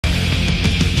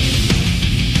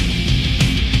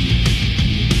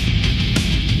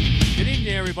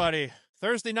everybody.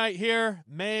 Thursday night here,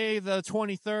 May the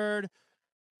 23rd.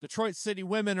 Detroit City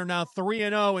women are now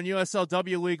 3-0 in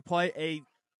USLW League play. A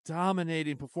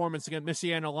dominating performance against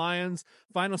Michiana Lions.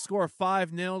 Final score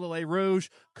 5-0 to Les Rouges.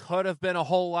 Could have been a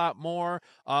whole lot more.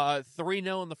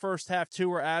 3-0 in the first half. 2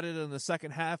 were added in the second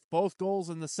half. Both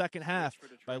goals in the second half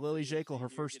by Lily Jeakle. Her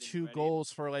first 2 goals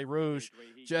for Les Rouges.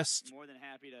 Just,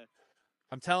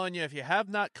 I'm telling you, if you have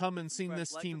not come and seen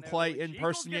this team play in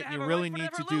person yet, you really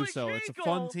need to do so. It's a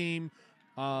fun team.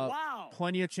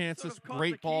 Plenty of chances,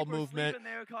 great ball movement,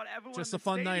 just a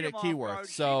fun night at Keyworth.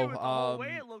 So,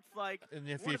 and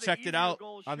if you checked it out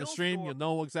on the stream, you'll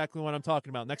know exactly what I'm talking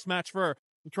about. Next match for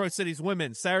Detroit City's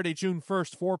women, Saturday, June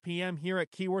 1st, 4 p.m. here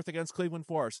at Keyworth against Cleveland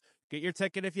Forest. Get your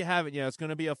ticket if you haven't yet. It's going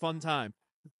to be a fun time.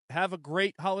 Have a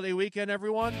great holiday weekend,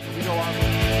 everyone. We go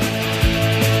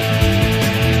on.